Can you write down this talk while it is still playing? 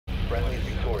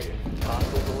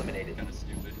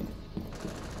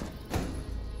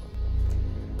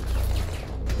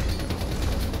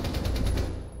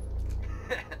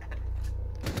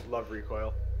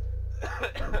recoil.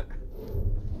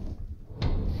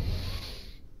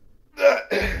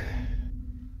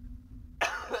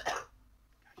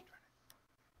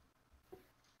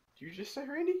 Did you just say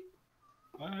Randy?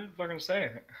 I didn't fucking say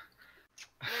it.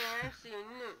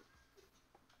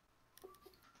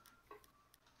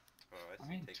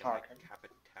 I ain't talking.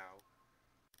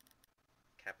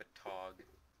 Capitog.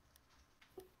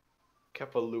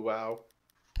 Kepa Luau.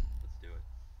 Let's do it.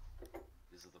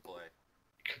 This is the play.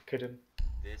 Couldn't.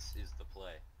 This is the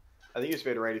play. I think you just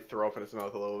made Randy throw up in his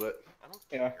mouth a little bit. I don't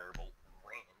Yeah. care about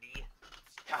Randy.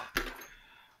 Ah.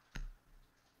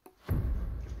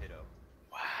 Capito.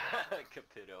 Wow.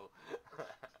 Capito.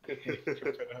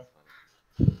 Capito.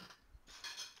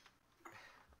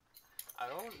 I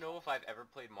don't know if I've ever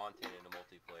played Montagne in a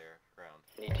multiplayer round.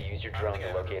 Need to use your drone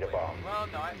to locate a bomb. Well,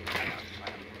 no, I have.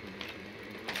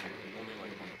 Only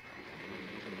like one.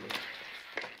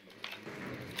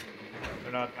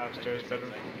 They're not downstairs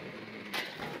bedroom.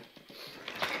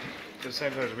 The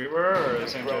same place we were, or the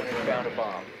same Drone place? has found a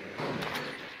bomb.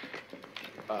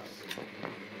 Us.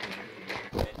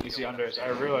 You see unders. I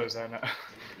realize that now.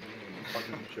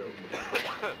 Fucking joke.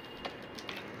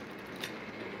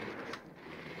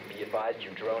 Be advised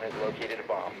your drone has located a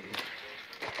bomb.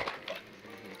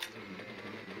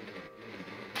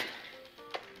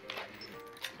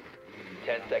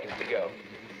 Ten seconds to go.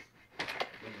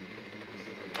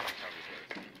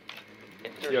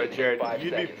 Yo, Jared, Five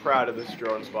you'd be seconds. proud of this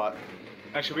drone spot.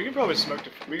 Actually, we can probably smoke.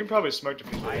 We can probably smoke to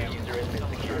people. The user has been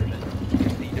secured.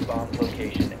 Proceed to bomb's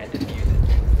location and defuse it.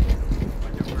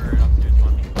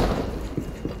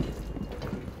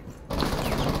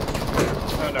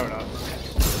 No, no, we're not.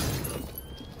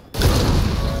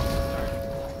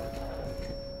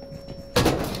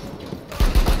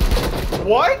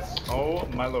 What? Oh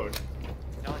my lord.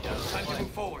 Time to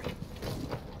move forward.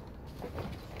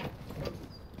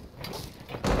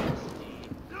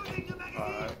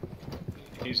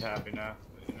 He's happy now.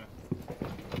 You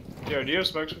know. Yo, do you have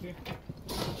smokes with you?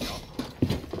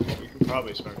 We can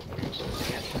probably smoke with you.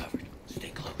 Stay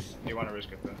close. Do you want to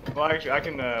risk it though? Well, actually, I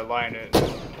can line it.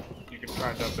 And you can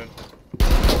try and jump in.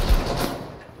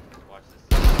 Watch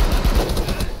this.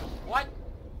 What?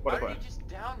 What How a did play. he just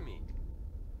down me?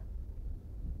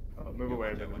 Oh, move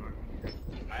away a bit.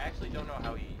 I actually don't know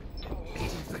how he.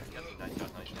 Nice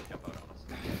jump out on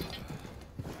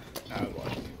us. Nah, I was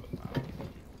watching you.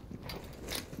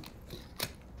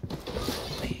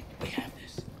 We have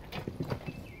this.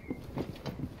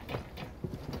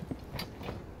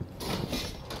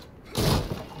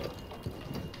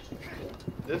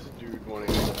 This dude wanting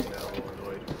to go now,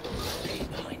 Illinois. Stay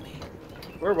behind me.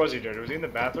 Where was he, dude? Was he in the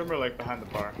bathroom or like behind the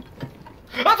bar?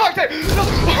 I fucked it! No!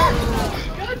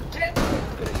 God damn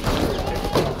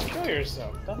it! Kill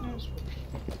yourself. Dumbass.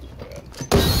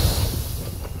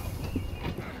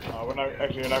 We're not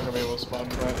actually. You're not gonna be able to spawn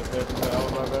right if there's the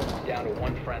alibi there. Down to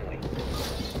one friendly. You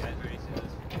guys ready to see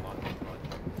this? Come on.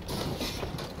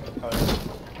 Oh, yeah.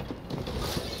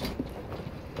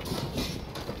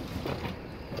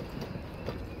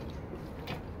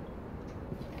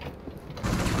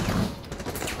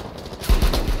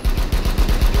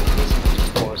 This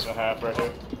is 4.5 right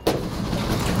here.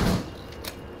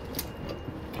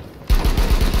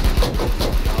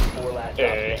 Four last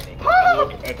Hey, standing.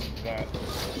 look at that.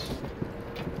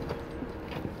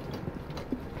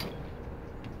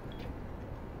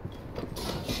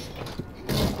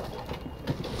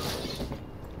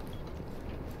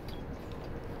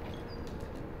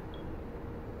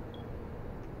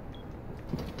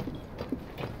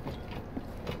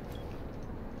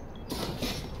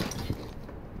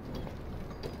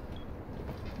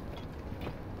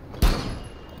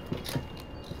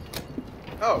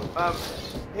 Oh,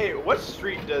 hey, what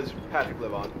street does Patrick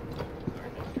live on?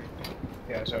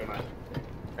 Yeah, so am I.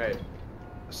 Alright.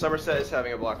 Somerset is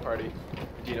having a block party.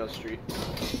 Dino Street.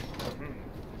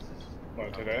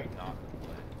 What, today? Not.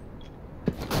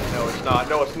 No, it's not.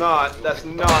 No, it's not. That's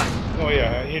not. Oh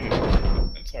yeah, he did.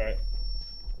 It's alright.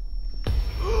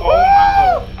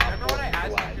 Oh Remember when I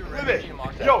asked you if you were Flip ready it. to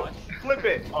mock that Yo, much? flip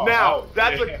it. Oh, now. oh,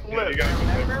 That's yeah, a yeah, clip. you gotta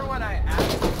flip it. Remember when I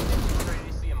asked you if you were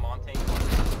ready to see a Montagne?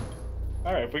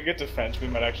 Alright, if we get defense, we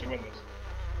might actually win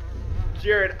this.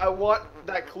 Jared, I want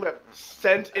that clip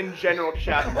sent in general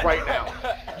chat right now.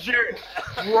 Jared,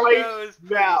 right That was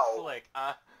pretty now. Slick.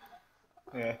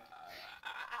 Yeah.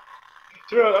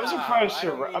 Dude, I'm I surprised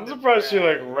don't mean I'm to surprised she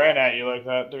like brag. ran at you like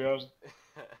that, to be honest.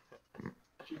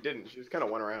 She didn't. She just kind of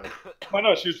went around. Well,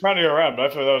 no, she was trying to go around, but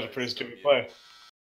I feel that was a pretty stupid play.